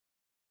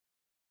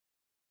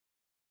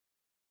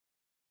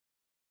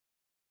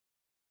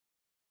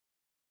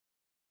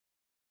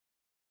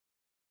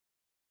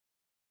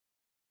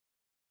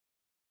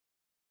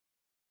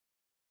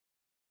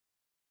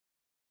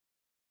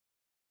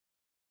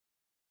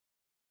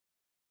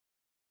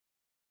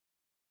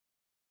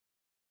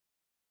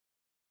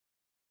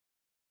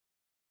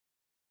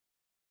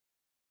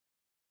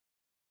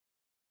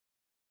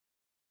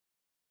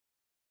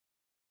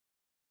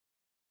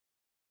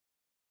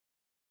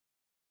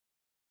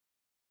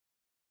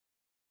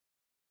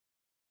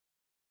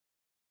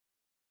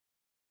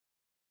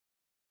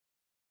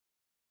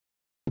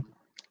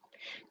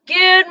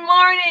Good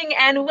morning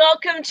and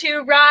welcome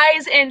to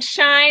Rise and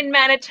Shine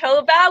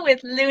Manitoba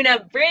with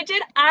Luna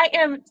Brigid. I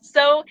am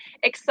so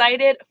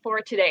excited for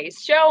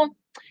today's show.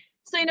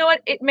 So you know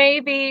what? It may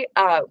be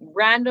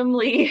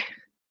randomly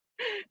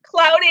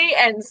cloudy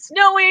and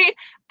snowy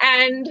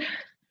and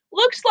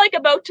looks like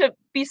about to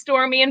be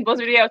stormy and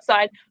blizzardy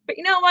outside. But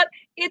you know what?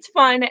 It's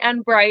fun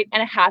and bright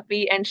and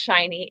happy and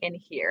shiny in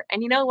here.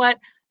 And you know what?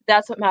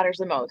 That's what matters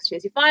the most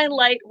is you find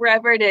light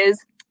wherever it is,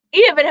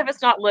 even if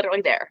it's not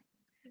literally there.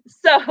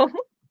 So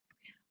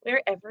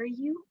wherever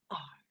you are,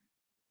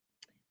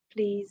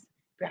 please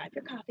grab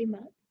your coffee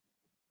mug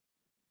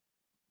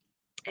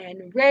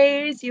and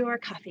raise your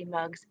coffee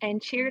mugs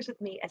and cheers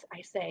with me as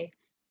I say,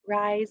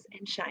 Rise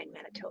and Shine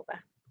Manitoba.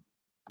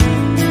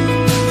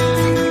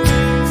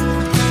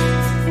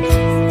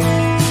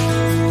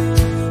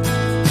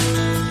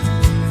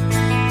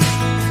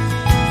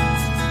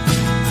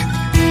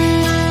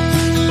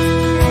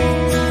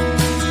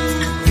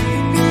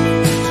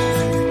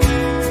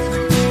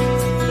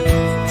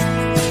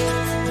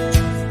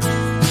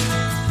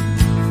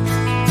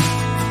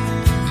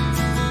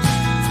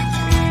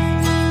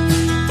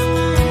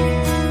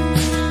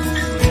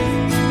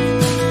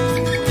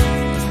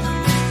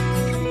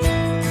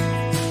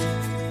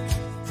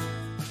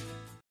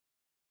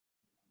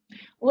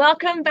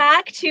 Welcome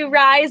back to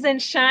Rise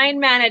and Shine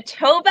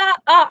Manitoba.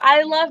 Oh,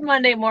 I love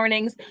Monday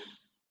mornings.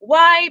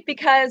 Why?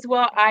 Because,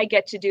 well, I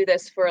get to do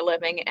this for a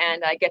living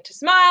and I get to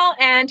smile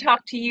and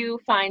talk to you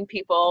fine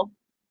people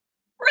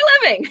for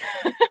a living.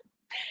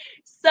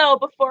 So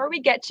before we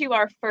get to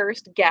our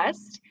first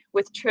guest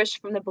with Trish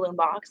from the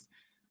BloomBox,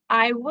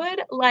 I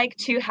would like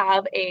to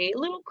have a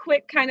little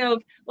quick kind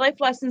of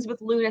life lessons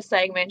with Luna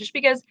segment, just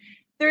because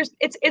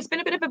it's been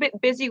a bit of a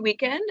busy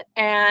weekend,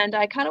 and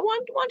I kind of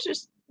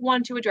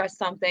want to address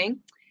something.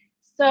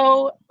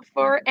 So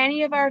for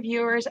any of our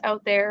viewers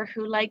out there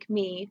who, like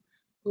me,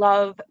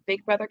 love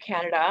Big Brother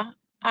Canada,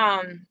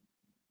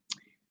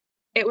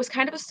 it was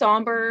kind of a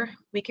somber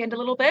weekend a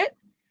little bit.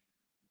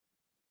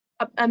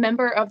 A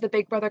member of the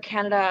Big Brother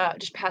Canada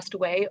just passed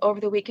away over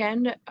the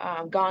weekend,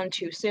 gone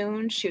too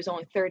soon. She was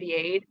only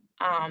 38.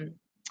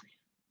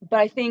 But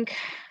I think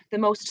the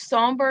most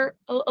somber,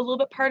 a little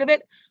bit part of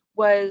it,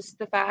 was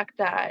the fact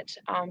that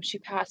she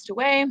passed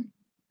away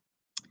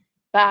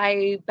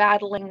by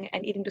battling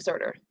an eating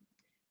disorder.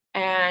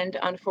 And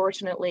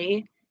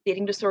unfortunately, the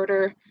eating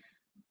disorder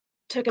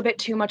took a bit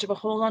too much of a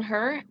hold on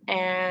her,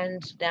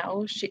 and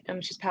now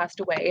she's passed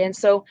away. And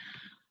so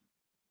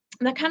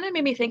that kind of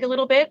made me think a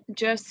little bit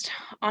just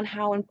on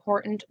how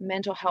important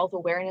mental health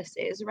awareness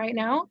is right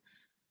now.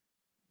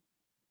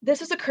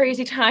 This is a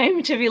crazy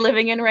time to be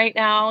living in right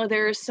now.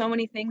 There's so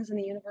many things in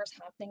the universe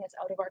happening that's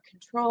out of our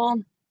control.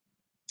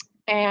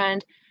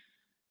 And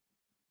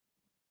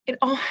it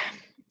all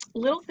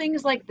little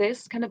things like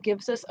this kind of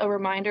gives us a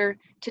reminder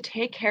to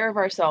take care of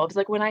ourselves.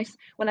 Like when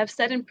I've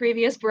said in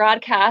previous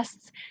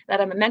broadcasts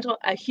that I'm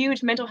a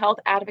huge mental health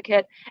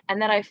advocate,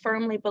 and that I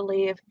firmly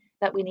believe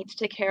that we need to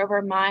take care of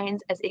our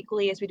minds as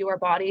equally as we do our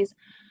bodies.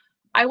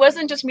 I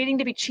wasn't just meaning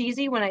to be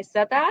cheesy when I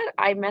said that.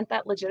 I meant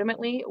that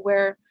legitimately,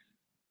 where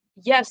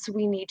yes,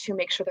 we need to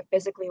make sure that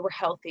physically we're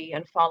healthy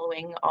and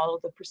following all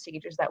of the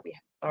procedures that we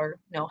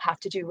have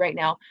to do right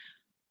now.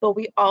 But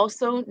we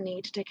also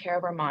need to take care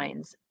of our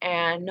minds,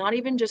 and not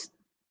even just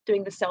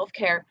doing the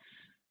self-care,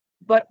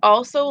 but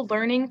also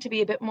learning to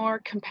be a bit more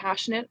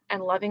compassionate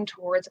and loving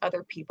towards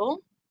other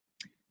people,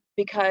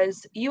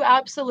 because you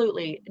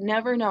absolutely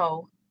never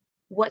know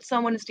what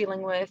someone is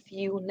dealing with.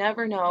 You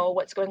never know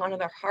what's going on in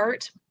their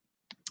heart.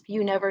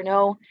 You never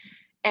know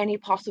any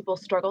possible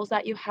struggles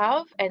that you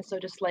have. And so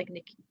just like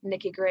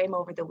Nikki Graham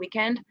over the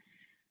weekend,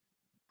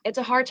 it's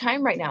a hard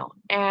time right now.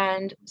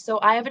 And so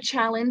I have a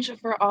challenge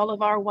for all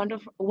of our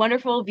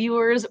wonderful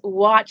viewers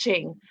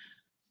watching.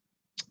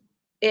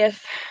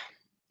 If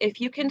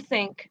you can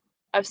think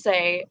of,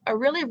 say, a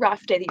really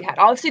rough day that you had,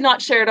 obviously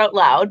not share it out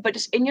loud, but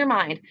just in your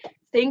mind,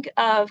 think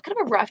of kind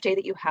of a rough day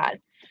that you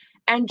had,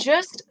 and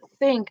just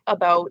think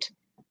about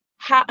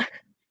how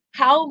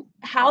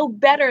much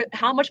better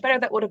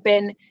that would have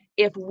been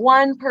if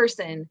one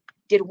person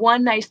did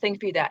one nice thing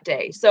for you that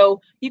day.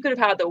 So you could have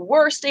had the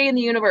worst day in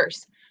the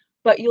universe,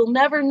 but you'll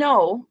never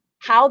know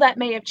how that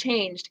may have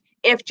changed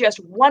if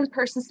just one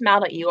person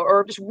smiled at you,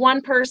 or just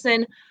one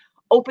person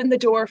opened the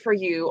door for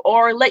you,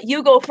 or let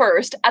you go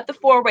first at the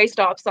four-way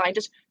stop sign.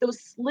 Just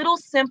those little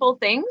simple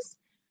things.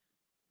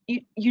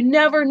 You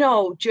never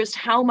know just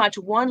how much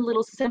one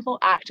little simple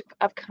act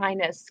of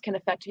kindness can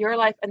affect your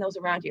life and those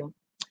around you.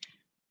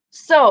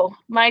 So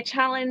my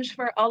challenge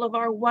for all of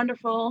our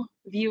wonderful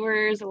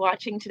viewers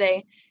watching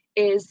today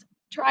is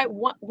try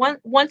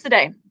once a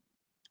day.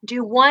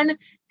 Do one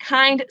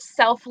kind,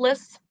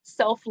 selfless,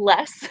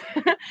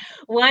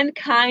 one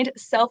kind,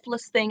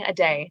 selfless thing a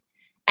day,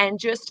 and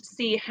just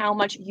see how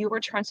much you were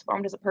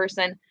transformed as a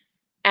person.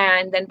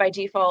 And then by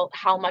default,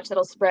 how much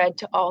that'll spread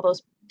to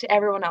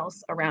everyone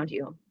else around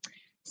you.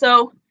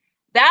 So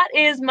that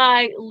is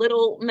my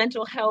little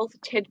mental health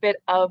tidbit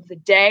of the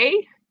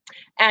day.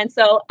 And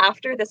so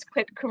after this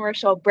quick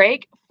commercial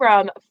break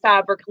from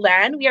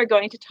Fabricland, we are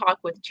going to talk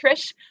with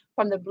Trish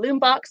from the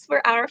BloomBox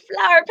for our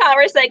Flower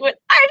Power segment.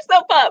 I'm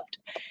so pumped.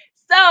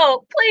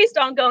 So please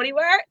don't go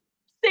anywhere.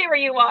 Stay where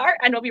you are,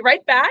 and we'll be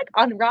right back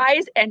on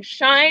Rise and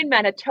Shine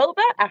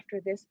Manitoba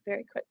after this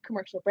very quick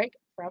commercial break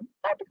from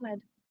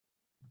Fabricland.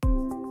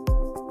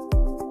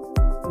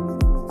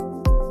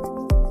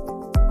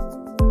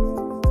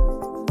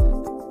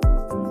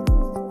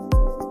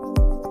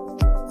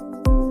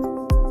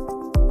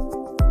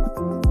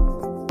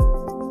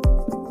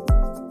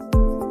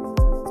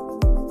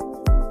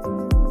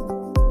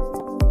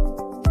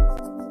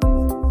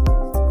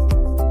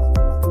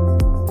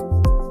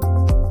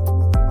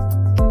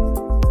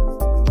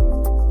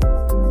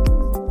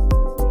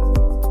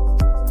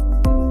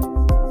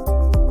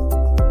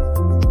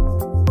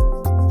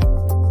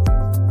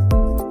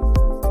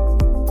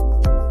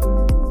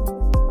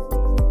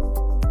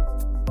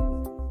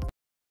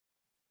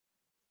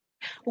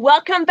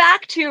 Welcome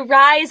back to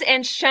Rise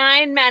and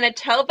Shine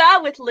Manitoba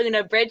with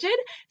Luna Brigid.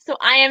 So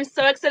I am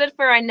so excited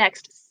for our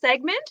next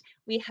segment.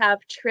 We have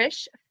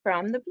Trish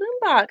from the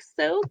BloomBox.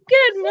 So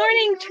good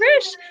morning,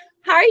 Trish.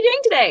 How are you doing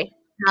today?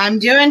 I'm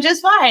doing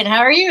just fine. How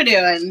are you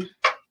doing?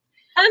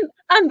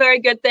 I'm very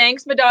good,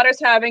 thanks. My daughter's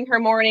having her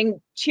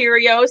morning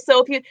Cheerios.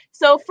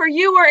 So for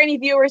you or any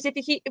viewers,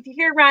 if you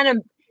hear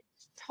random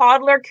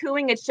toddler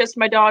cooing, it's just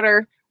my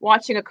daughter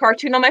watching a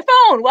cartoon on my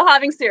phone while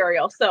having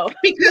cereal. So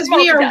because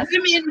we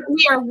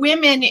are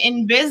women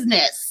in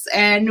business,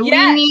 and we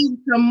need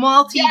to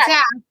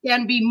multitask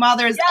and be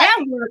mothers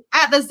and work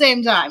at the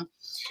same time.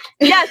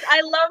 Yes, I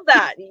love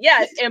that.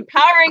 Yes,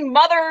 empowering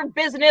mother,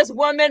 business,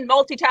 woman,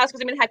 multitaskers.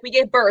 I mean, heck, we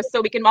gave birth,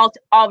 so we can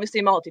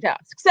obviously multitask.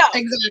 So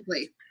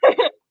exactly.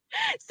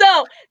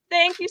 So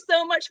thank you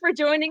so much for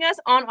joining us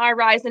on our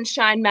Rise and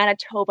Shine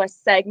Manitoba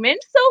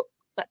segment. So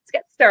let's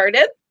get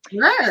started.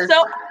 Sure.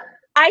 So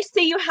I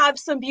see you have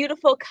some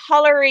beautiful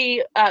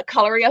I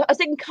was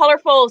thinking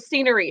colorful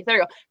scenery. There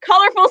you go.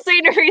 Colorful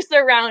scenery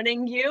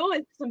surrounding you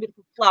and some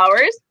beautiful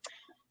flowers.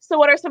 So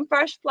what are some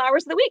fresh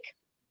flowers of the week?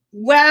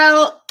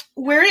 Well,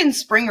 we're in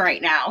spring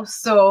right now,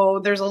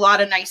 so there's a lot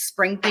of nice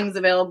spring things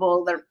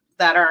available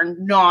that are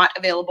not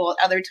available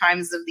at other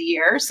times of the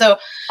year. So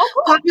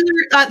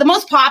the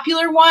most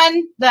popular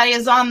one that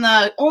is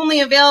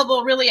only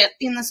available really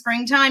in the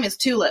springtime is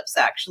tulips,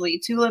 actually.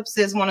 Tulips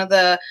is one of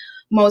the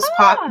most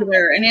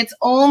popular, and it's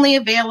only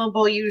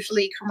available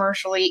usually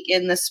commercially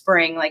in the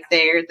spring. Like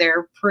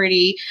they're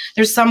pretty.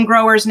 There's some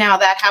growers now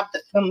that have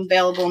them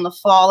available in the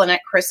fall and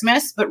at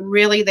Christmas, but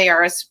really they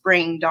are a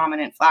spring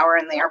dominant flower,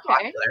 and they are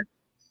popular.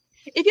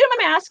 If you don't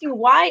mind me asking,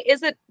 why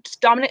is it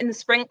dominant in the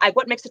spring? Like,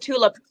 what makes a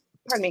tulip,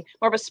 pardon me,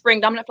 more of a spring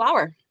dominant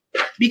flower?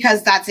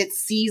 Because that's its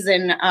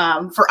season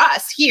for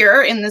us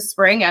here in the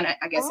spring, and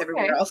I guess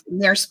everywhere else in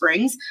their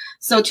springs.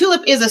 So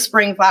tulip is a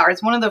spring flower.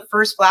 It's one of the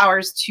first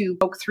flowers to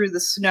poke through the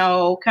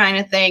snow kind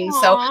of thing.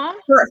 Aww.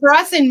 So for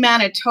us in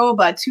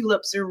Manitoba,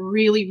 tulips are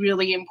really,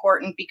 really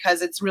important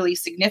because it's really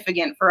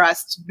significant for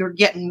us. We're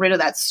getting rid of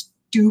that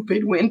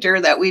stupid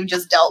winter that we've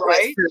just dealt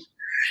with for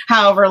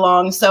however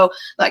long. So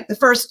like the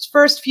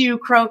first few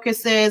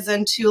crocuses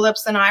and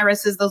tulips and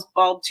irises, those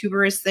bulb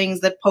tuberous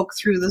things that poke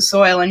through the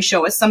soil and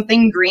show us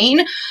something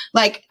green.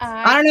 Like,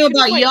 I don't know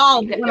about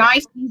y'all, but when I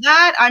see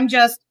that, I'm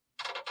just,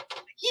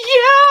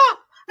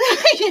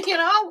 you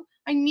know,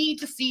 I need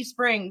to see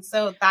spring.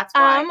 So that's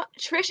why.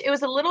 Trish, it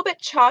was a little bit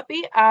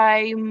choppy.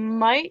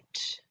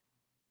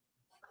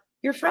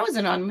 You're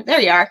frozen on. There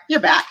you are.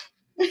 You're back.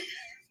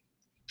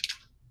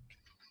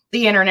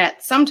 The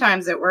internet.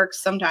 Sometimes it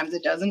works. Sometimes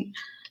it doesn't.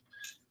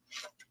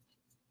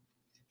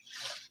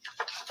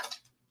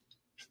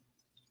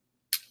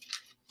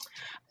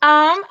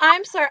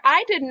 I'm sorry.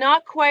 I did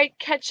not quite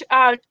catch.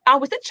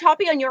 Was it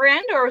choppy on your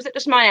end, or was it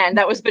just my end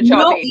that was a bit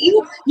choppy?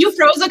 No, you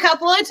froze a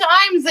couple of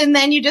times and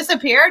then you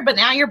disappeared, but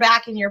now you're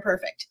back and you're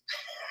perfect.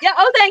 Yeah.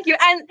 Oh, thank you.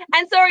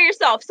 And so are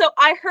yourself. So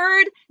I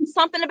heard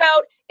something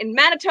about in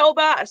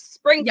Manitoba, a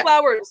spring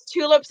flowers,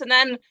 tulips, and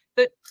then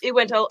it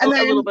went a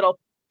little bit of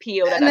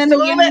PO'd at us a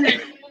little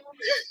bit.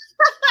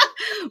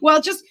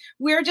 Well,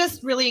 we're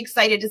just really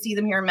excited to see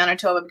them here in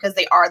Manitoba because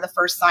they are the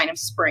first sign of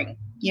spring.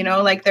 You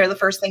know, like they're the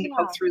first thing to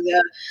poke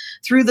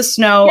through the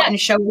snow and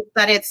show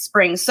that it's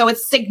spring. So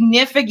it's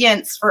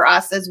significance for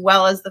us, as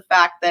well as the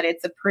fact that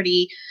it's a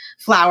pretty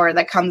flower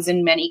that comes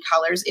in many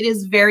colors. It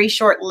is very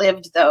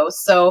short-lived though.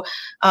 So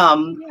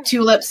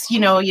tulips, you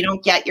know, you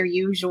don't get your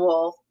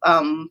usual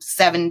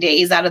 7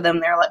 days out of them.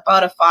 They're like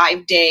about a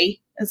 5-day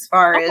as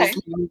far as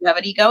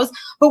longevity goes,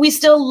 but we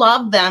still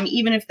love them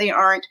even if they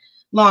aren't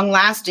long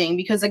lasting,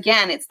 because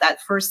again, it's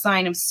that first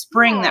sign of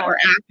spring that we're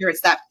after.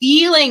 It's that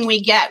feeling we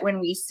get when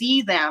we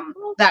see them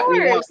that we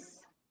want.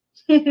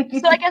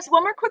 So I guess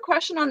one more quick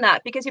question on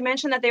that, because you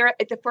mentioned that they're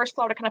the first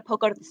flower to kind of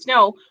poke out of the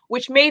snow,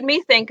 which made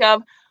me think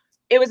of,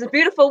 it was a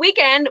beautiful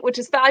weekend, which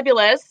is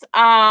fabulous.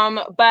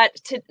 But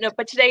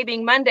today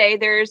being Monday,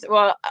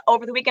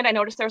 over the weekend, I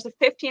noticed there was a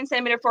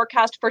 15-centimeter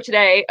forecast for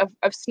today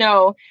of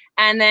snow,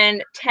 and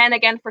then 10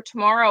 again for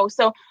tomorrow.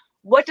 So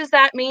what does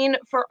that mean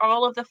for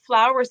all of the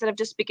flowers that have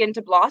just begun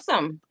to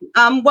blossom?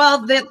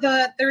 Well,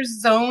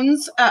 there's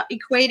zones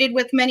equated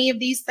with many of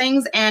these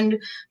things, and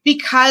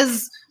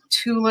because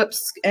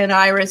tulips and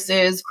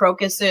irises,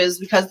 crocuses,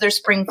 because they're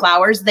spring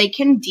flowers, they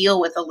can deal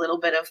with a little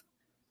bit of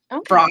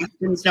frost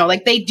and snow.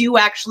 Like they do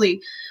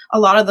actually, a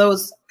lot of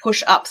those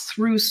push up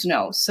through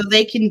snow, so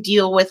they can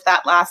deal with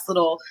that last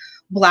little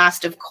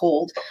blast of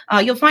cold.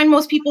 You'll find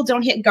most people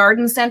don't hit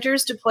garden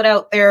centers to put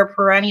out their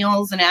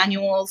perennials and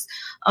annuals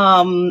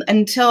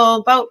until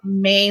about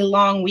May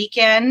long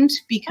weekend,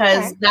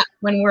 because that's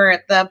when we're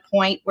at the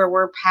point where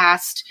we're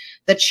past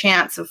the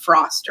chance of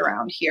frost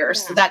around here.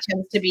 So that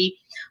tends to be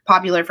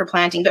popular for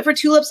planting. But for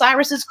tulips,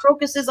 irises,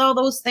 crocuses, all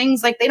those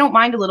things, like they don't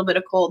mind a little bit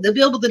of cold. They'll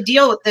be able to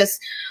deal with this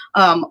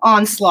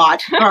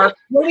onslaught, or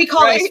what do we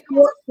call this,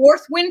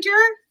 fourth winter?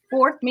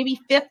 Fourth, maybe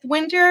fifth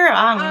winter.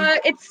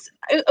 It's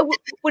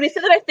when you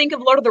say that, I think of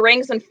Lord of the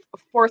Rings and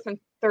fourth and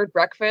third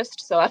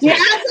breakfast. So that's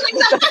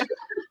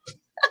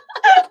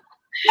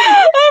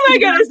oh my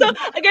goodness. So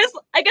I guess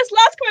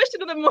last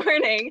question of the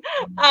morning.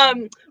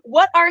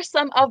 What are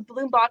some of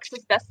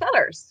BloomBox's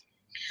bestsellers?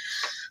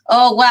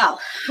 Oh, wow.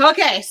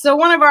 Okay. So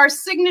one of our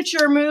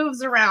signature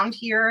moves around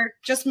here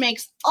just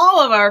makes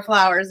all of our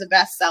flowers a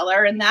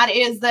bestseller, and that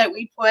is that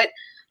we put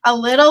a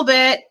little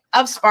bit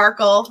of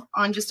sparkle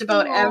on just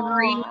about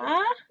every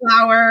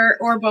flower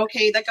or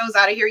bouquet that goes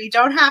out of here. You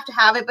don't have to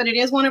have it, but it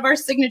is one of our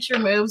signature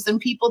moves, and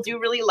people do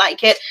really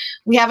like it.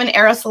 We have an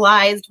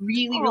aerosolized,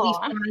 really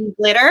fun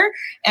glitter,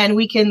 and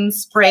we can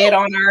spray it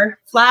on our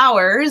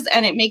flowers,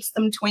 and it makes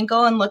them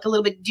twinkle and look a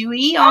little bit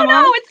dewy. Oh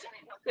no, it's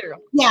there.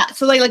 Yeah,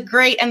 so they look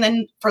great. And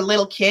then for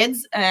little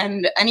kids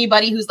and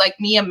anybody who's like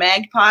me, a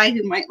magpie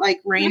who might like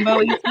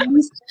rainbow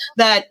things,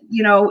 that,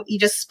 you know, you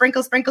just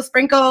sprinkle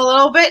a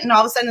little bit, and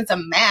all of a sudden it's a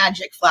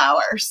magic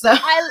flower. So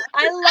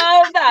I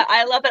love that.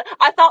 I love it.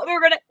 I thought we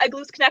were gonna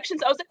lose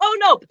connections. I was like, oh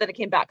no, but then it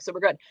came back, so we're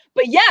good.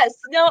 But yes,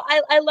 no,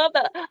 I love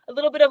that. A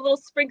little bit of little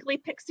sprinkly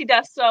pixie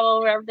dust all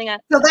over everything.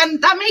 So then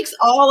that makes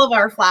all of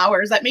our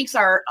flowers. That makes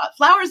our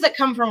flowers that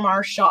come from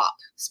our shop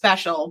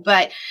special.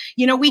 But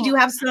you know, we do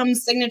have some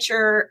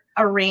signature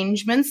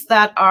arrangements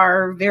that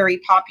are very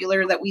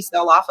popular that we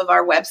sell off of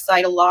our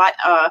website a lot.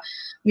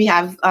 We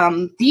have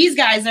these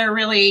guys are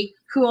really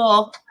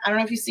cool. I don't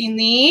know if you've seen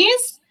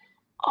these.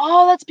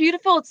 Oh, that's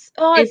beautiful.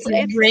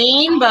 It's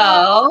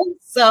rainbow.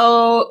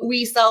 So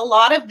we sell a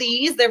lot of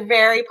these. They're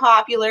very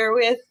popular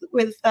with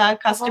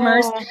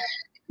customers.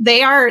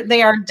 They are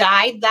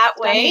dyed that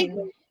way.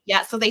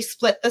 Yeah, so they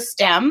split the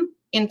stem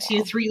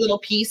into 3 little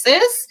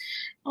pieces.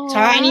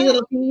 Tiny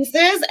little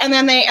pieces, and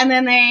then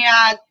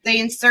they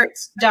insert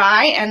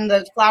dye, and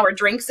the flower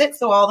drinks it,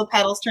 so all the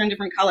petals turn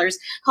different colors,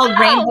 called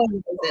rainbow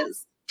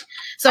roses.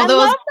 So I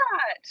love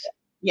that.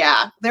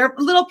 Yeah, they're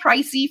a little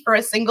pricey for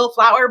a single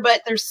flower,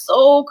 but they're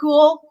so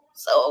cool,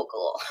 so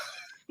cool.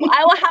 Well,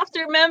 I will have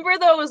to remember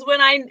those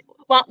when I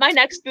want my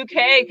next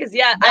bouquet, because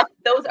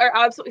those are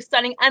absolutely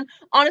stunning, and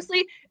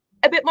honestly,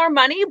 a bit more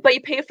money, but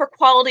you pay for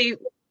quality.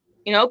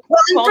 You know,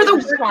 for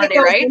the quantity,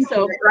 right?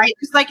 So, right,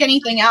 just like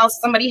anything else,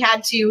 somebody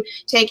had to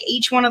take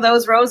each one of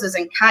those roses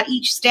and cut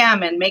each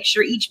stem and make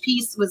sure each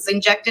piece was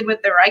injected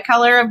with the right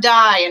color of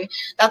dye, and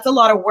that's a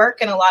lot of work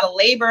and a lot of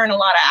labor and a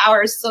lot of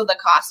hours. So the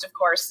cost, of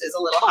course, is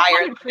a little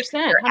higher.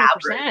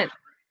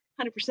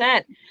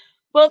 100%.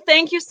 Well,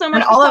 thank you so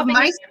much. And all of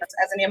my stuff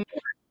as an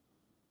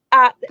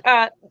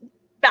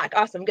back.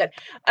 Awesome. Good.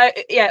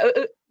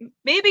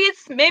 Maybe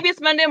it's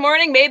Monday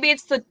morning. Maybe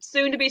it's the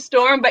soon to be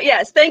storm. But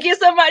yes, thank you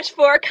so much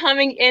for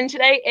coming in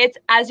today. It's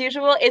as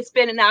usual. It's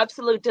been an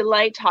absolute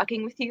delight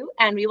talking with you,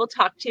 and we will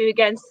talk to you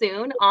again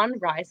soon on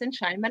Rise and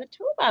Shine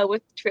Manitoba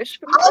with Trish.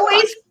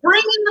 Always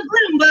bringing the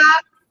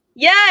BloomBox.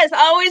 Yes,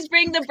 always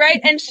bring the bright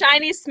and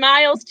shiny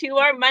smiles to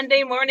our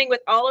Monday morning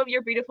with all of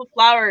your beautiful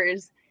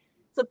flowers.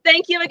 So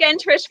thank you again,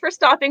 Trish, for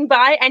stopping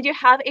by, and you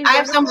have a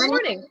wonderful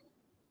morning.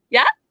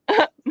 Yeah.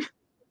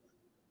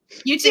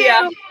 You too.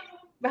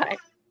 Bye.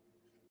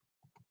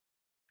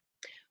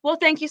 Well,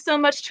 thank you so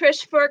much,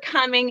 Trish, for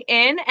coming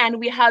in. And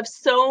we have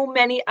so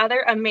many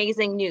other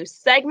amazing new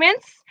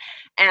segments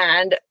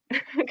and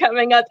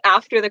coming up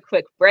after the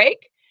quick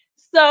break.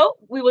 So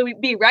we will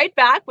be right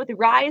back with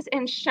Rise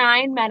and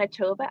Shine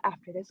Manitoba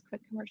after this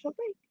quick commercial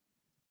break.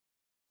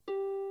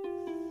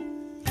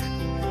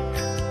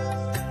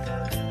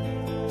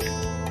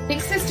 Big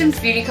Systems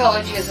Beauty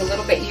College is a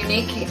little bit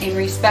unique in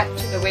respect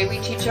to the way we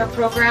teach our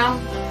program.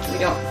 We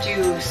don't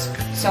do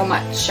so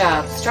much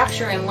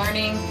structure and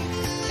learning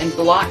and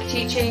block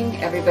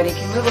teaching. Everybody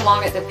can move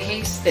along at the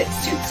pace that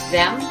suits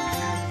them.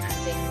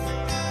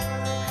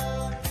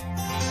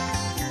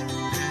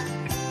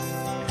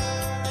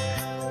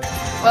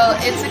 Well,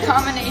 it's a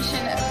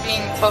combination of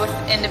being both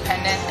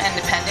independent and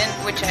dependent,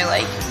 which I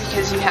like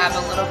because you have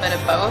a little bit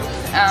of both,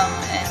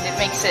 and it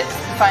makes it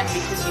fun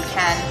because you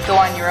can go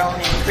on your own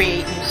and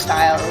create new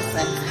styles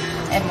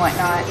and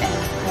whatnot.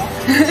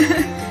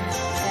 And yeah.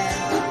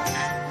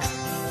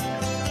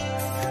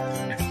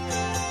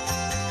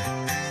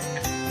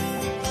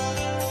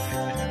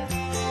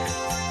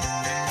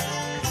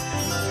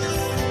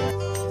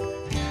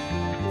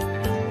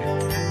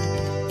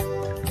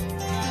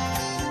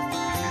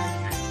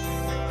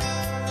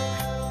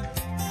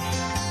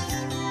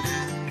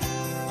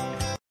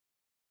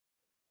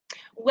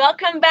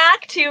 Welcome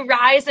back to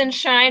Rise and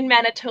Shine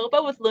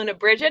Manitoba with Luna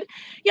Brigid.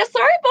 Yeah,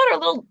 sorry about our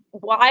little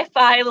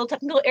Wi-Fi, little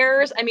technical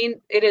errors. I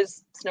mean, it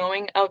is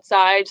snowing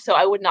outside, so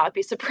I would not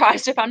be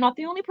surprised if I'm not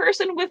the only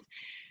person with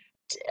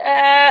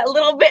a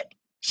little bit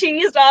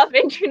cheesed off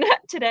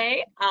internet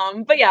today.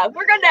 But yeah,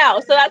 we're good now.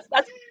 So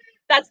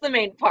that's the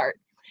main part.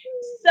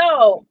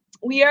 So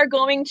we are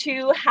going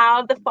to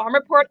have the farm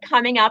report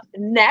coming up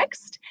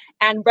next.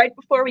 And right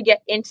before we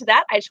get into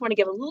that, I just want to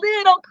give a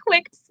little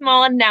quick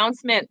small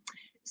announcement.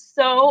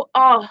 So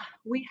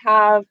we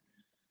have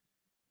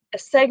a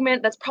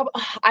segment that's probably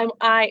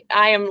I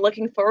am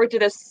looking forward to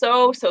this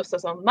so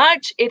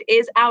much. It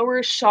is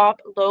our Shop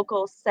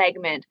Local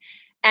segment.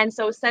 And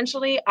so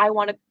essentially I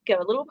want to give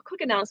a little quick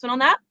announcement on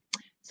that.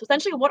 So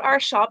essentially what our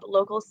Shop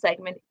Local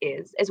segment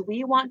is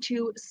we want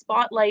to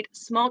spotlight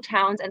small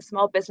towns and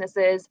small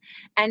businesses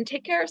and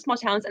take care of small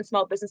towns and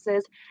small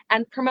businesses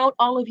and promote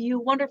all of you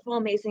wonderful,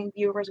 amazing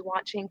viewers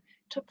watching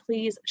to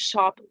please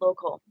shop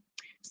local.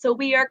 So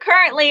we are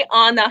currently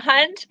on the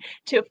hunt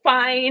to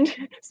find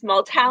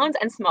small towns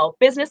and small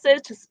businesses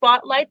to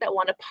spotlight that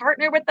want to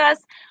partner with us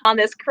on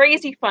this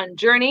crazy fun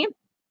journey.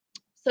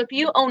 So if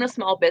you own a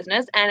small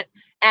business and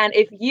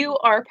if you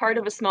are part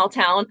of a small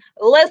town,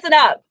 listen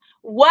up.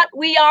 What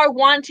we are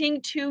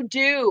wanting to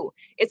do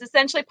is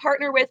essentially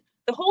partner with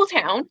the whole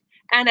town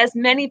and as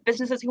many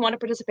businesses who want to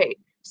participate.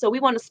 So we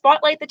want to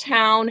spotlight the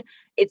town,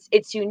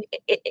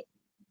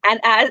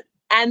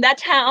 and that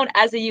town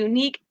as a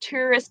unique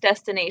tourist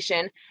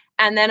destination,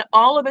 and then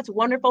all of its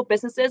wonderful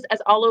businesses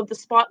as all of the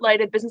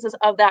spotlighted businesses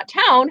of that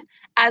town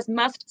as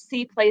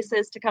must-see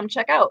places to come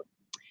check out.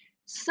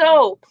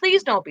 So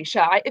please don't be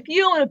shy. If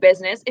you own a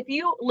business, if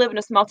you live in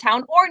a small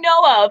town or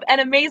know of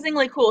an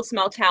amazingly cool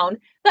small town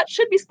that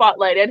should be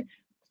spotlighted,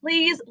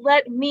 please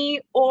let me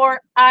or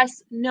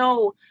us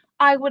know.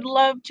 I would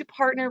love to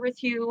partner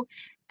with you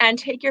and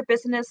take your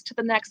business to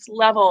the next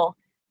level.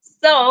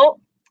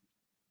 So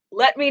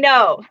let me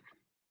know.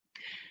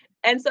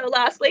 And so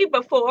lastly,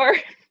 before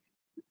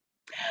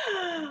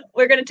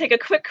we're going to take a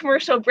quick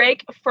commercial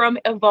break from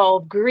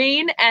Evolve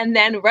Green, and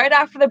then right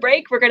after the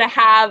break, we're going to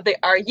have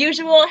our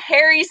usual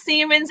Harry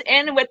Siemens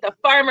in with the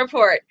farm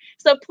report.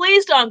 So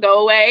please don't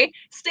go away.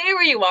 Stay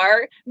where you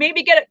are.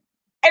 Maybe get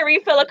a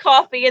refill of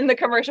coffee in the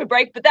commercial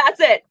break, but that's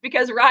it,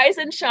 because Rise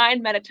and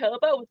Shine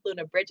Manitoba with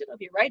Luna Brigid will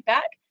be right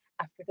back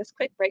after this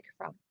quick break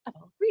from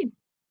Evolve Green.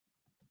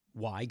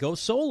 Why go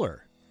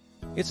solar?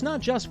 It's not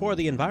just for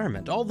the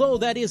environment, although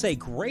that is a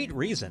great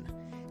reason.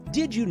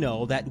 Did you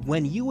know that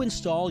when you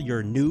install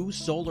your new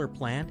solar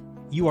plant,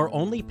 you are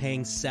only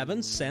paying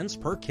 7 cents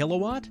per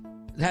kilowatt?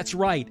 That's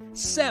right,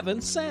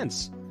 7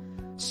 cents!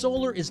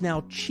 Solar is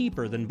now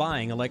cheaper than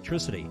buying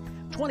electricity,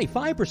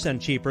 25%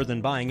 cheaper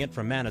than buying it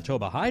from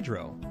Manitoba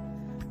Hydro.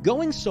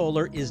 Going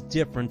solar is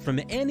different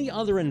from any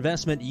other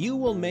investment you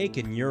will make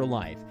in your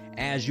life,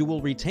 as you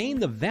will retain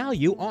the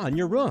value on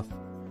your roof.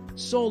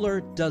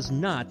 Solar does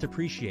not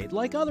depreciate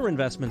like other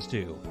investments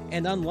do,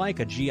 and unlike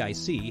a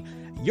GIC,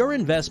 your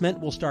investment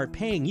will start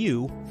paying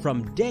you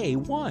from day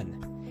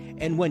one.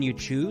 And when you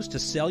choose to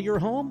sell your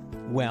home,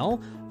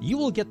 well, you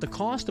will get the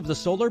cost of the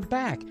solar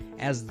back,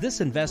 as this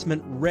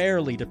investment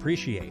rarely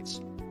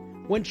depreciates.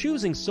 When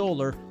choosing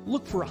solar,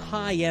 look for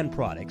high-end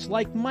products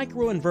like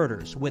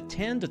microinverters with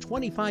 10 to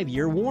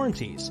 25-year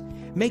warranties.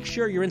 Make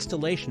sure your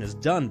installation is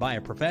done by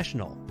a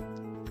professional.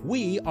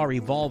 We are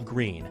Evolve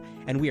Green,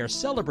 and we are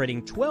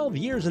celebrating 12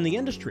 years in the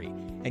industry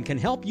and can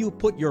help you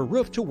put your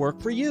roof to work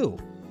for you.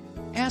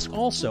 Ask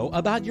also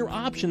about your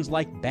options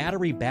like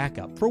battery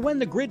backup for when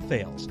the grid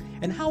fails,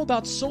 and how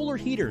about solar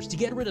heaters to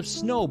get rid of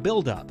snow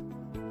buildup?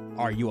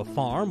 Are you a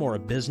farm or a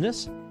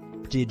business?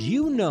 Did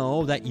you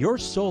know that your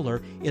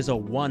solar is a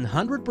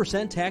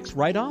 100% tax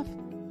write-off?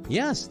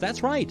 Yes,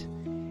 that's right.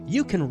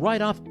 You can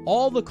write off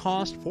all the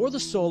cost for the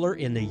solar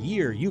in the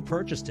year you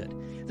purchased it.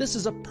 This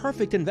is a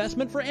perfect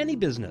investment for any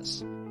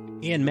business.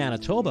 In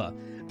Manitoba,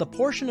 the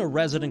portion a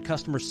resident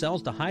customer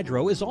sells to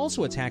Hydro is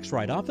also a tax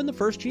write-off in the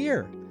first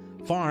year.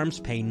 Farms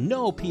pay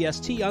no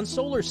PST on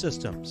solar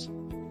systems.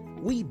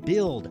 We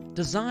build,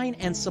 design,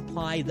 and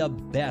supply the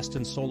best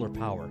in solar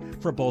power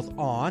for both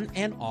on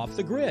and off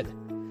the grid.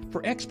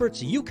 For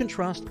experts you can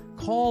trust,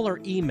 call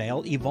or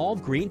email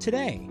Evolve Green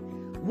today.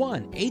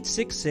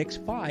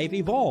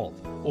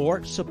 1-866-5-EVOLVE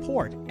or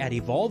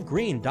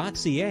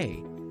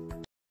support@evolvegreen.ca.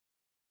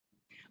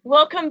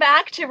 Welcome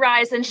back to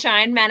Rise and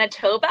Shine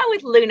Manitoba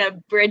with Luna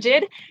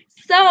Brigid.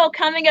 So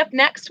coming up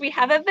next, we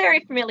have a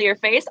very familiar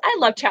face. I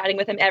love chatting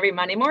with him every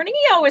Monday morning.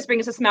 He always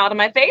brings a smile to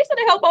my face, and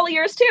I hope all of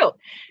yours too.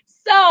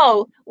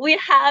 So we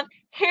have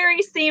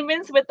Harry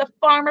Siemens with the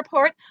Farm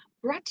Report,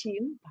 brought to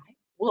you by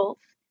Wolf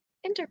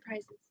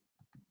Enterprises.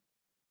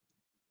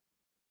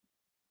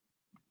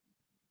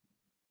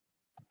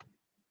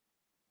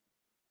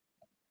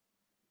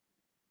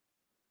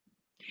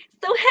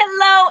 So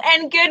hello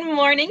and good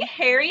morning,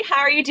 Harry. How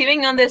are you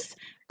doing on this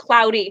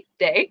cloudy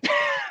day?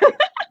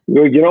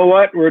 You know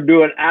what? We're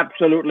doing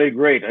absolutely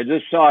great. I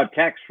just saw a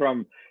text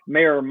from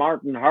Mayor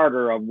Martin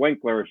Harder of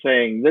Winkler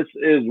saying this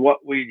is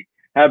what we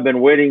have been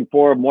waiting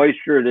for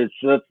moisture.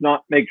 Let's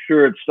not make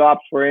sure it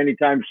stops for any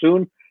time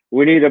soon.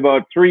 We need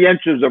about 3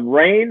 inches of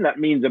rain. That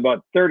means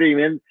about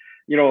 30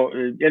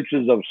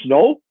 inches of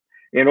snow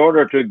in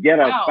order to get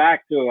us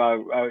back to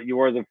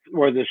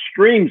where the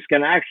streams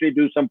can actually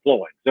do some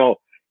flowing. So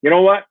you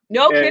know what?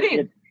 No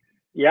kidding.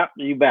 Yep,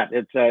 you bet.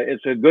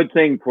 It's a good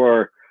thing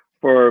for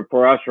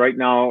us right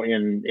now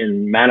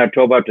in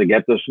Manitoba to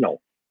get the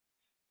snow.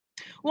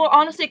 Well,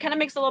 honestly, it kind of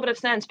makes a little bit of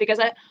sense because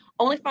I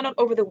only found out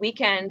over the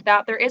weekend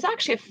that there is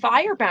actually a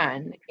fire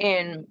ban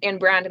in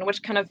Brandon,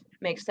 which kind of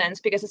makes sense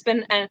because it's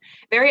been a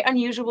very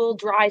unusual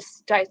dry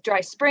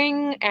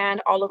spring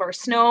and all of our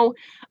snow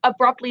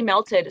abruptly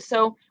melted.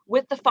 So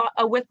with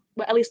with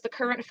at least the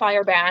current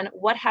fire ban,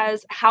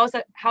 how's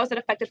it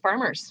affected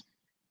farmers?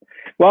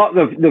 Well,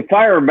 the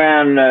fire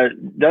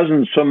ban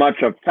doesn't so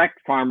much affect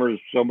farmers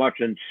so much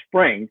in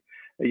spring.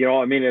 You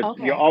know, I mean,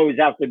 you always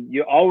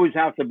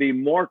have to be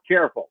more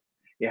careful.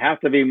 You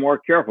have to be more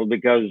careful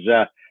because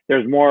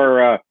there's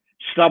more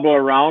stubble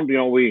around. You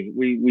know,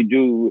 we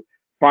do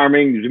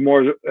farming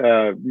more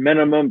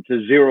minimum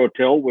to zero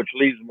till, which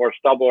leaves more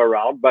stubble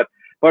around. But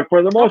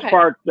for the most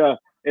part,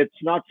 it's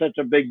not such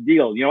a big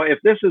deal. You know, if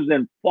this is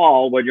in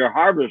fall when you're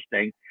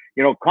harvesting,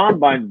 you know,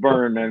 combines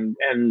burn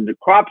and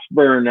crops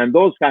burn and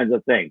those kinds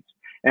of things.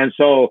 And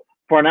so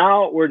for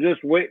now, we're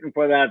just waiting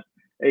for that,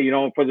 you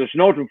know, for the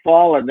snow to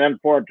fall and then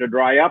for it to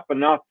dry up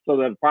enough so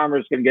that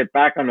farmers can get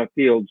back on the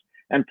fields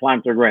and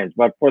plant their grains.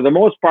 But for the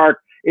most part,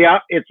 yeah,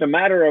 it's a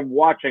matter of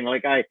watching.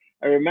 Like I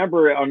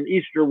remember on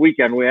Easter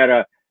weekend, we had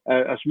a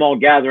small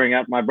gathering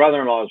at my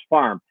brother-in-law's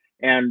farm,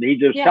 and he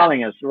just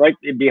telling us right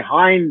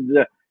behind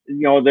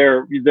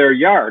their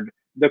yard,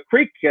 the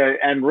creek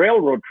and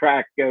railroad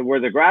track where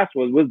the grass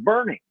was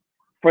burning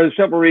for the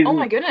simple reason. Oh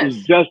my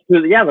goodness!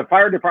 The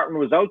fire department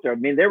was out there. I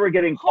mean, they were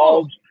getting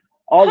calls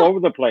all over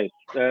the place.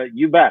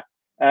 You bet.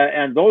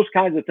 And those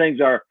kinds of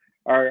things are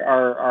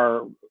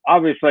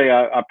obviously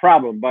a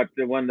problem. But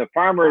when the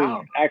farmer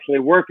is actually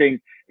working,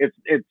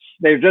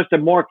 they're just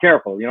more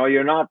careful. You know,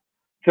 you're not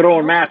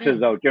throwing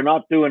matches out. You're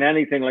not doing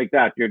anything like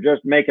that. You're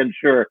just making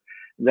sure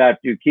that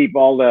you keep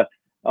all the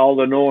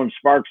known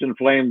sparks and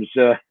flames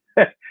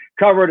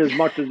covered as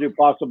much as you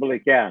possibly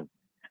can.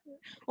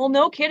 Well,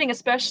 no kidding,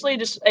 especially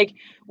just like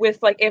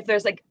if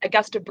there's like a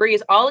gust of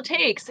breeze, all it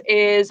takes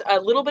is a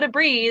little bit of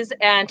breeze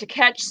and to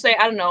catch, say,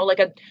 I don't know, like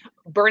a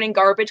burning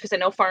garbage, because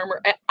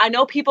I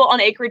know people on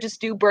acreages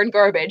do burn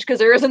garbage because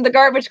there isn't the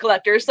garbage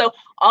collector. So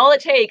all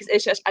it takes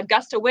is just a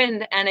gust of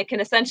wind and it can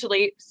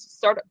essentially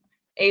start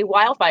a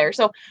wildfire.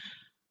 So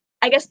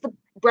I guess the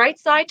bright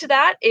side to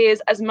that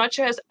is, as much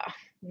as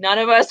none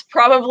of us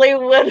probably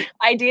would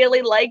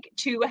ideally like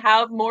to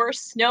have more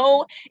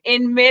snow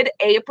in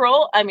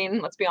mid-April. I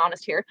mean, let's be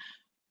honest here.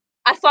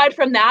 Aside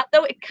from that,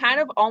 though, it kind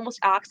of almost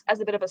acts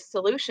as a bit of a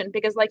solution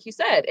because, like you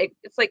said,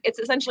 it's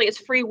essentially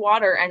free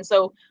water. And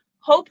so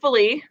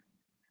hopefully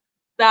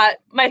that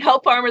might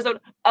help farmers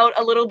out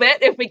a little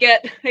bit if we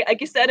get,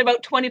 like you said,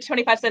 about 20 to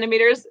 25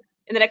 centimeters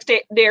in the next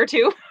day or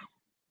two.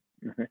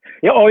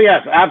 Yeah, oh,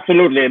 yes,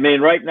 absolutely. I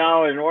mean, right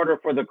now, in order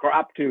for the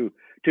crop to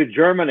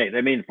germinate,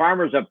 I mean,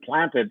 farmers have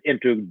planted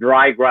into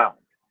dry ground.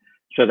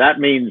 So that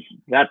means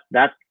that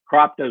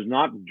crop does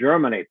not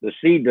germinate. The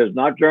seed does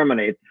not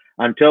germinate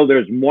until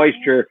there's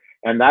moisture.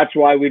 And that's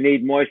why we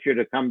need moisture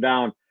to come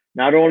down.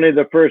 Not only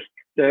the first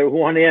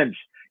 1 inch,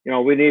 you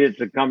know, we need it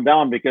to come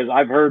down, because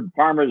I've heard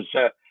farmers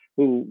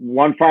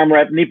one farmer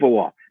at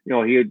Nipawa, you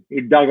know,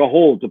 he dug a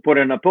hole to put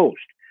in a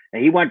post,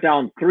 and he went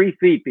down 3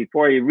 feet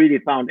before he really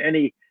found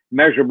any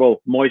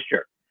measurable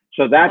moisture.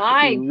 So that's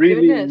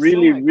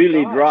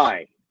really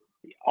dry.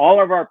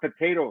 All of our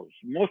potatoes,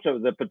 most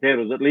of the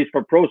potatoes, at least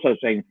for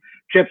processing,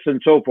 chips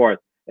and so forth,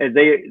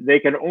 they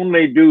can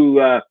only do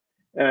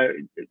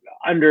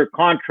under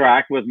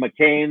contract with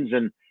McCain's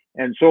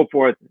and so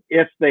forth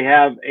if they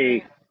have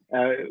a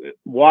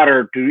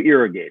water to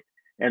irrigate.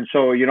 And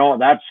so, you know,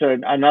 that's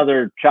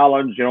another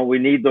challenge. You know, we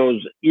need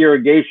those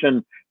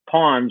irrigation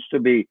ponds to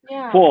be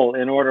full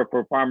in order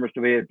for farmers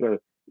to be able to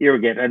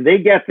irrigate. And they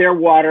get their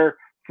water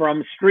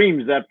from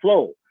streams that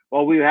flow.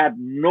 Well, we had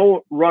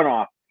no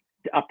runoff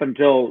up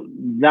until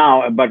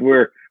now, but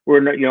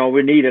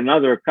we need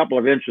another couple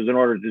of inches in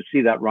order to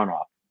see that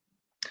runoff.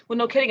 Well,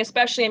 no kidding.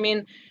 Especially, I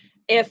mean,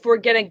 if we're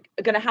going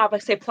to have,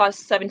 like, say, plus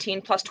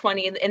 17, plus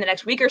 20 in the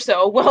next week or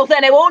so, well,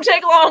 then it won't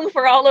take long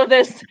for all of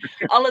this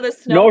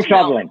snow. No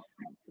shoveling.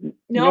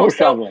 No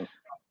shoveling.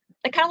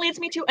 It kind of leads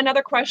me to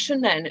another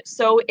question then.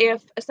 So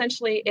if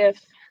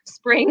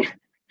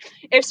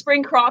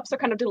spring crops are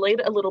kind of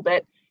delayed a little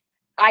bit,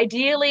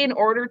 ideally, in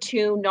order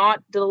to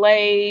not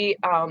delay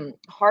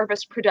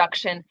harvest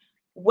production,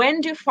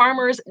 when do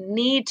farmers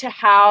need to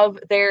have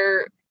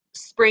their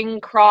spring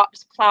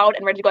crops plowed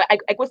and ready to go?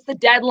 What's the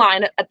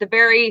deadline at the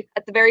very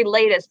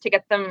latest to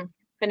get them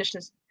finished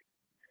and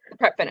the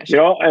prep finished? You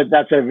know,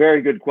 that's a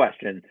very good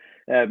question.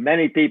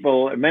 Many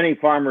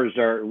farmers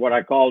are what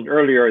I called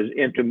earlier is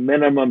into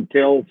minimum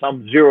till,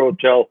 some zero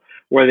till,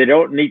 where they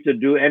don't need to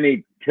do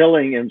any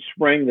tilling in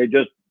spring. They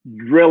just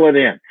drill it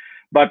in.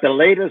 But the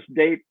latest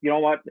date, you know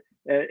what,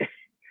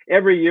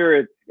 every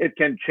year it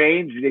can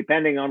change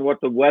depending on what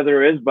the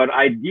weather is. But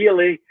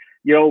ideally,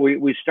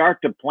 we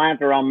start to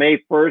plant around May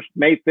 1st,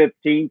 May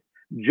 15th,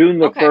 June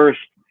the 1st.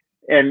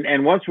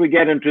 And once we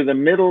get into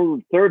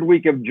the third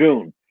week of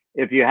June,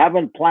 if you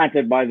haven't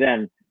planted by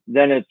then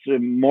it's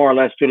more or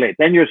less too late.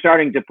 Then you're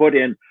starting to put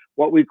in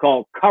what we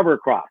call cover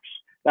crops.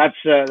 That's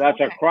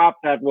a crop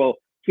that will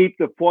keep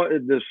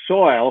the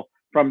soil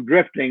from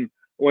drifting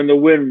when the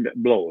wind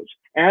blows.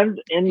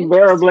 And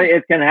invariably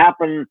it can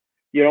happen,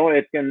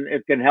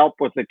 it can help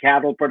with the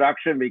cattle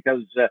production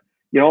because,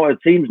 it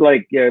seems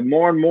like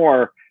more and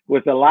more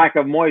with the lack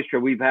of moisture,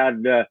 we've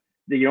had,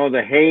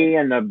 the hay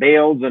and the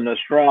bales and the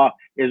straw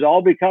is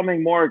all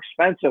becoming more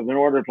expensive in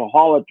order to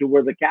haul it to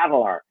where the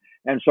cattle are.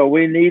 And so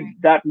we need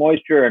that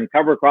moisture, and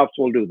cover crops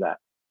will do that.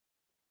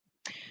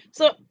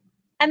 So,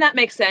 and that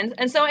makes sense.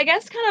 And so I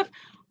guess kind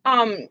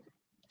of,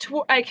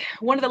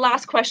 one of the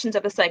last questions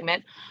of the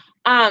segment,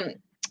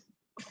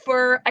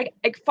 for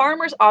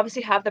farmers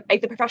obviously have the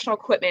professional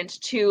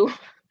equipment to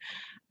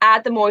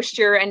add the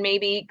moisture and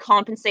maybe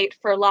compensate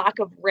for lack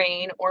of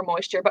rain or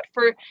moisture. But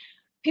for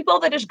people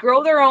that just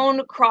grow their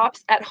own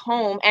crops at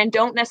home and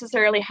don't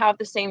necessarily have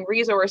the same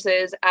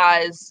resources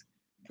as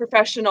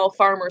professional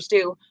farmers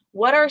do,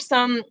 what are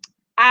some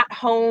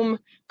at-home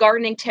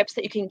gardening tips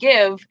that you can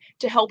give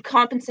to help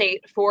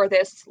compensate for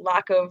this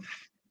lack of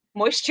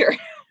moisture?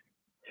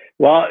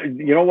 Well,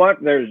 you know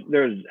what?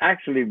 There's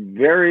actually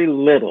very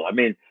little. I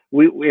mean,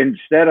 we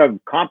instead of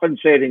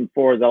compensating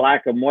for the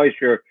lack of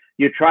moisture,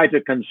 you try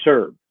to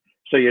conserve.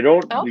 So you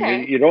don't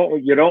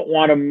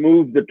want to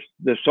move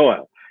the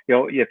soil.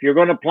 If you're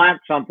going to plant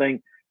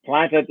something,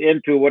 plant it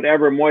into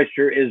whatever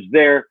moisture is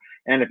there.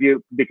 And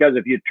because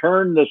if you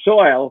turn the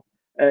soil,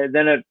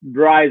 then it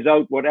dries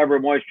out whatever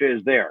moisture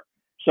is there.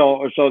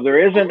 So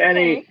there isn't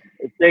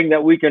anything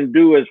that we can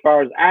do as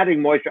far as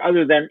adding moisture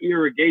other than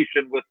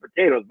irrigation with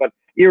potatoes. But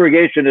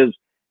irrigation is,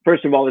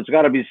 first of all, it's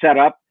got to be set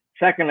up.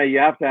 Secondly, you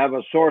have to have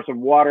a source of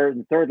water.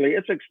 And thirdly,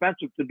 it's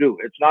expensive to do.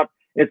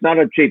 It's not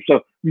a cheap.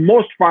 So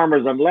most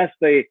farmers, unless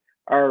they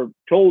are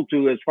told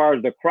to, as far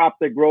as the crop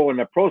they grow and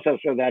the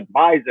processor that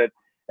buys it,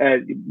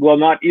 will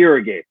not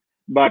irrigate.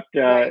 But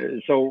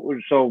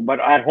but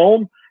at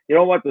home, you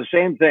know what? The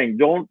same thing.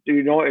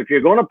 If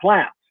you're going to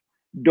plant,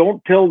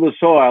 don't till the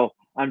soil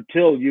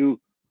until you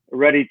are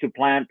ready to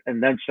plant,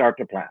 and then start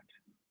to plant.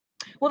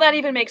 Well, that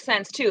even makes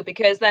sense too,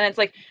 because then it's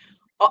like,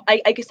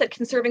 like I said,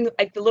 conserving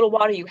the little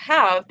water you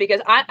have.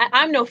 Because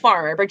I'm no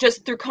farmer, but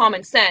just through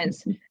common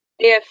sense,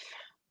 if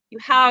you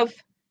have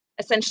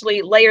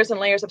essentially layers and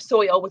layers of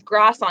soil with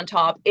grass on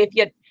top,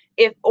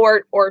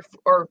 or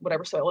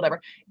whatever soil,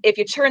 whatever, if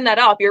you churn that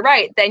up, you're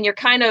right, then you're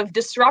kind of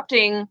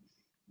disrupting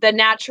the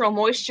natural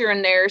moisture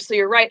in there. So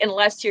you're right,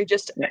 unless you're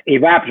just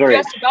evaporate,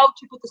 just about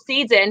to put the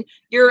seeds in,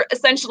 you're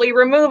essentially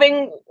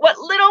removing what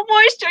little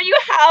moisture you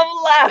have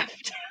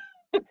left.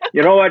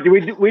 You know what?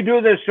 We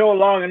do this show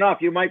long enough.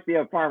 You might be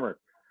a farmer.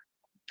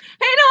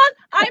 Hey, no,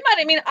 I might.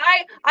 I mean,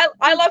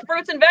 I love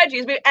fruits and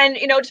veggies, and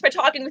just by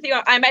talking with you,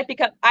 I might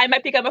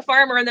become a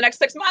farmer in the next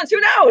 6 months.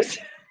 Who knows?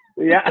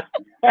 Yeah,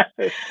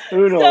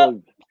 who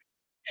knows?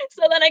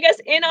 So then, I guess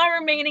in our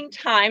remaining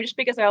time, just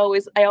because I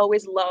always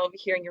love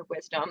hearing your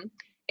wisdom,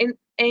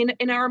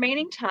 in our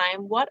remaining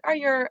time, what are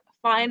your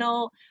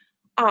final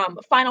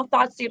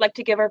thoughts you'd like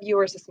to give our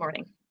viewers this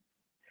morning?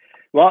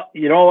 Well,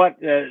 you know what?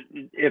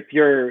 If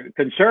you're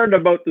concerned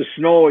about the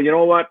snow, you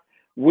know what?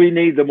 We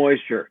need the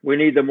moisture. We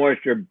need the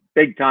moisture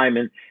big time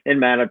in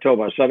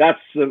Manitoba. So that's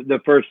the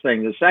first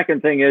thing. The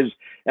second thing is,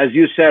 as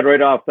you said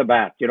right off the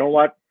bat, you know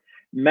what?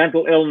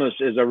 Mental illness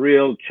is a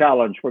real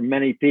challenge for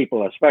many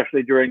people,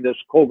 especially during this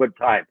COVID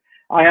time.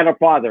 I had a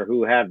father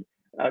who had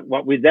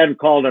what we then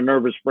called a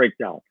nervous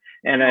breakdown.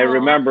 And I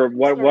remember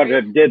what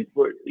it did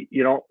for,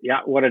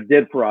 what it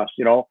did for us,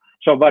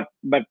 So, but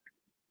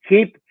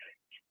keep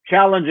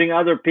challenging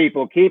other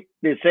people, keep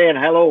saying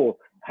hello,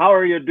 how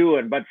are you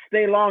doing? But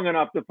stay long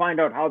enough to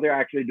find out how they're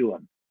actually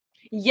doing.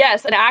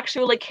 Yes, and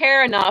actually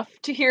care enough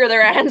to hear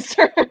their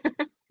answer.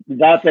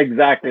 That's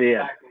exactly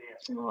it.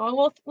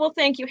 Oh, well,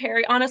 thank you,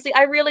 Harry. Honestly,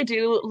 I really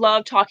do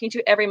love talking to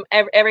you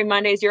every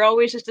Mondays. You're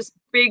always just this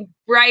big,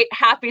 bright,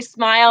 happy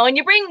smile, and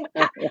you bring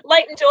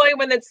light and joy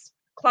when it's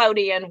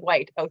cloudy and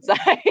white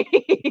outside.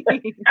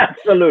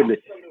 Absolutely.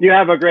 You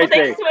have a great day.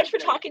 Thank you so much for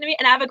talking to me,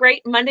 and have a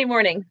great Monday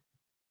morning.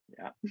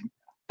 Yeah.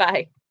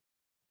 Bye.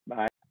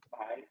 Bye.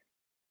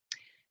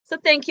 So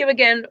thank you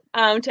again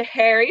to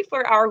Harry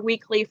for our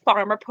weekly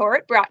farm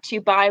report brought to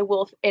you by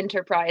Wolf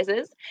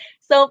Enterprises.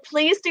 So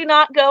please do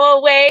not go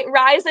away.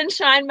 Rise and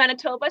Shine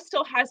Manitoba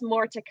still has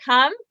more to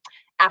come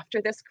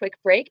after this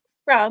quick break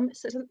from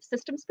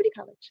Systems Beauty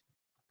College.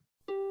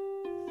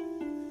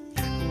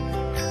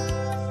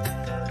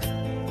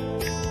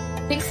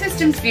 I think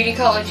Systems Beauty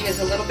College is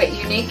a little bit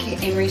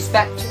unique in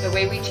respect to the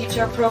way we teach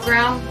our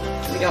program.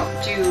 We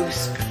don't do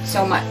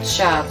so much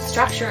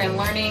structure and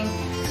learning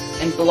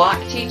and block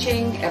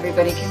teaching.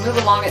 Everybody can move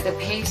along at the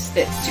pace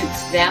that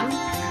suits them.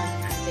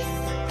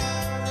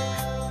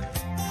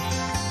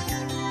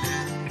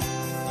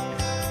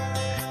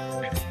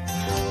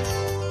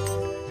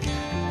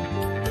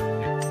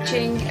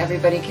 teaching.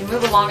 Everybody can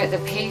move along at the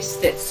pace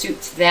that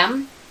suits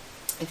them.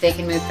 If they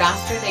can move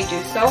faster, they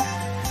do so.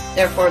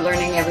 Therefore,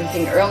 learning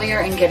everything earlier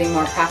and getting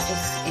more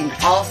practice in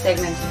all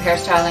segments of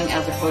hairstyling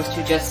as opposed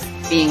to just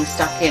being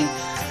stuck in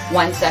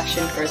one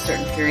section for a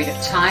certain period of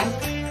time.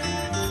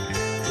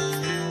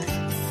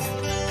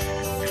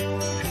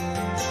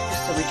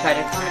 So we try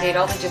to accommodate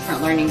all the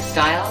different learning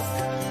styles.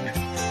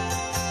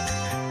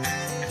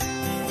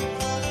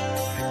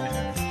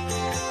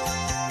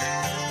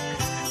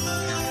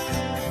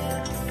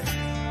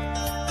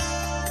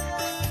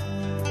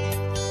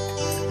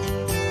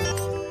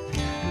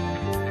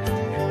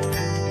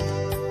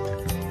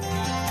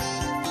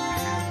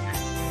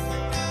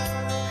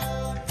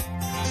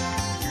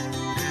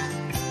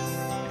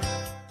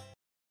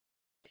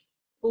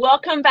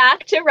 Welcome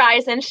back to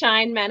Rise and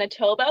Shine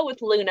Manitoba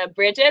with Luna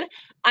Brigid.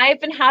 I've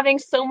been having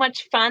so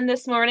much fun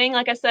this morning.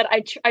 Like I said,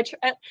 I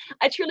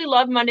truly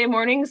love Monday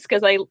mornings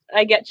because I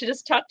get to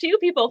just talk to you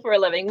people for a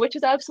living, which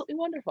is absolutely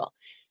wonderful.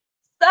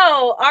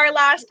 So our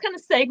last kind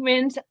of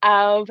segment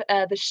of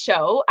the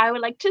show, I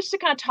would like to just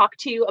kind of talk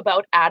to you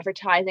about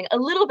advertising a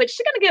little bit.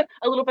 Just going to give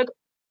a little bit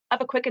of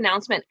a quick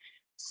announcement.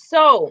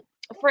 So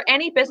for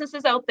any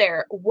businesses out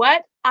there,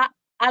 what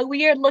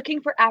we are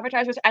looking for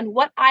advertisers, and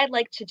what I'd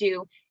like to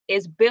do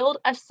is build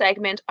a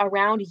segment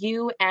around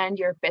you and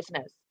your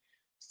business.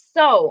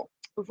 So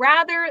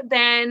rather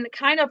than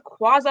kind of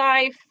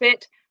quasi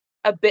fit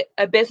a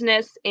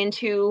business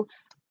into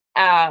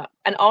an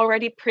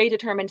already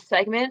predetermined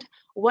segment,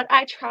 what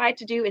I try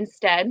to do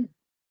instead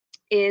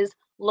is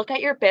look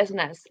at your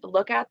business,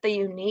 look at the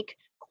unique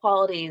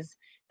qualities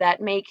that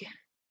make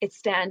it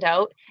stand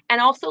out, and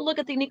also look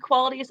at the unique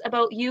qualities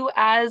about you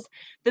as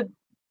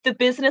the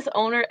business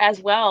owner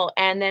as well,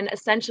 and then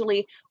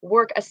essentially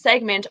work a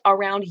segment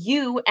around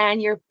you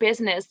and your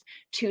business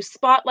to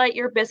spotlight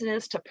your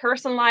business, to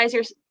personalize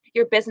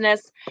your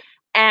business,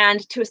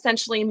 and to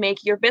essentially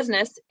make your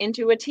business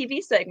into a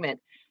TV segment.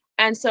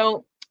 And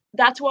so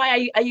that's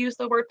why I use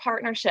the word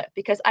partnership,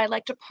 because I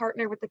like to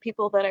partner with the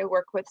people that I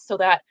work with so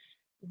that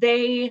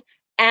they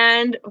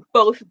and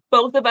both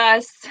of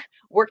us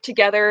work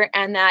together,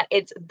 and that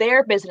it's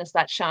their business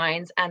that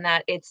shines and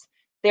that it's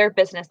their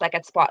business that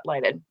gets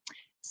spotlighted.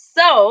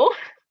 So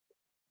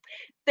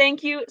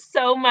thank you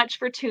so much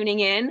for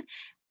tuning in.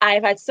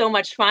 I've had so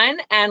much fun.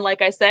 And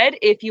like I said,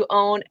 if you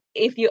own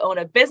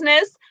a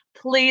business,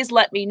 please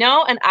let me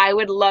know, and I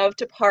would love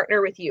to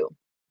partner with you.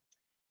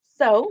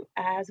 So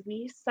as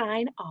we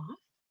sign off,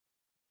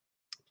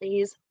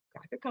 please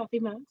grab your coffee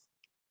mugs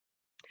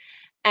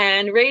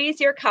and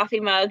raise your coffee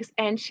mugs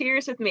and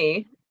cheers with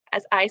me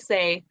as I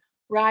say,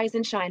 Rise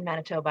and Shine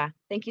Manitoba.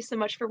 Thank you so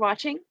much for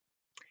watching,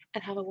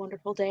 and have a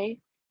wonderful day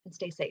and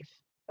stay safe.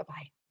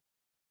 Bye-bye.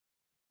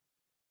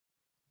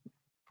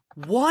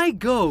 Why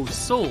go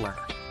solar?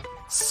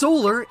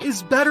 Solar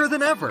is better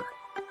than ever.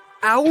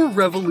 Our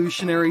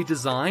revolutionary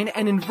design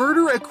and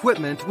inverter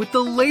equipment with the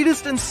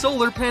latest in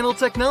solar panel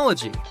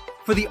technology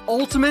for the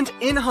ultimate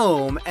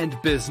in-home and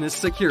business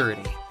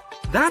security.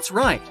 That's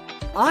right,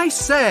 I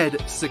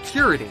said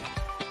security.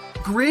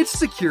 Grid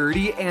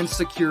security and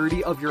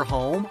security of your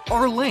home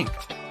are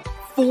linked.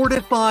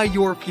 Fortify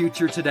your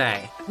future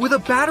today with a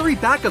battery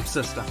backup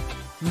system.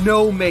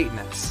 No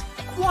maintenance,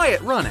 quiet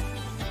running.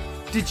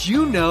 Did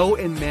you know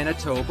in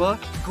Manitoba,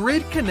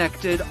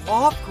 grid-connected,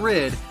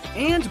 off-grid,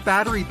 and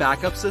battery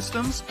backup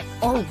systems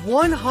are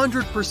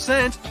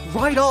 100%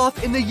 right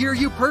off in the year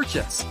you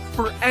purchase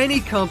for any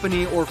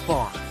company or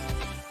farm?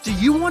 Do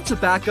you want to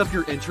back up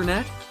your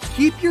internet,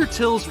 keep your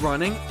tills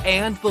running,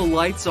 and the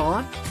lights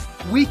on?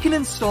 We can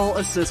install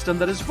a system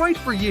that is right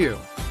for you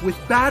with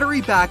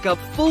battery backup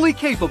fully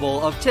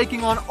capable of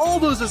taking on all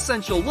those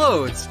essential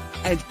loads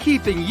and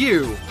keeping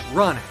you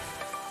running.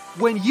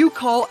 When you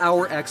call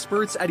our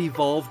experts at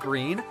Evolve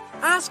Green,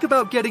 ask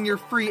about getting your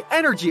free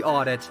energy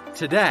audit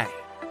today.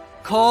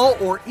 Call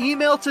or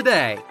email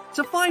today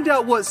to find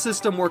out what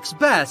system works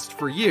best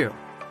for you.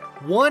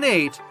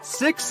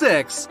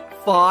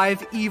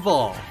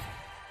 1-866-5EVOLVE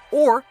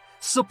or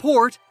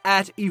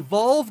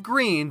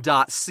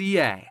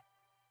support@evolvegreen.ca.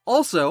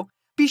 Also,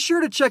 be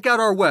sure to check out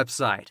our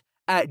website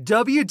at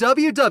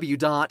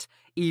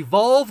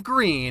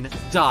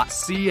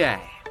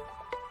www.evolvegreen.ca.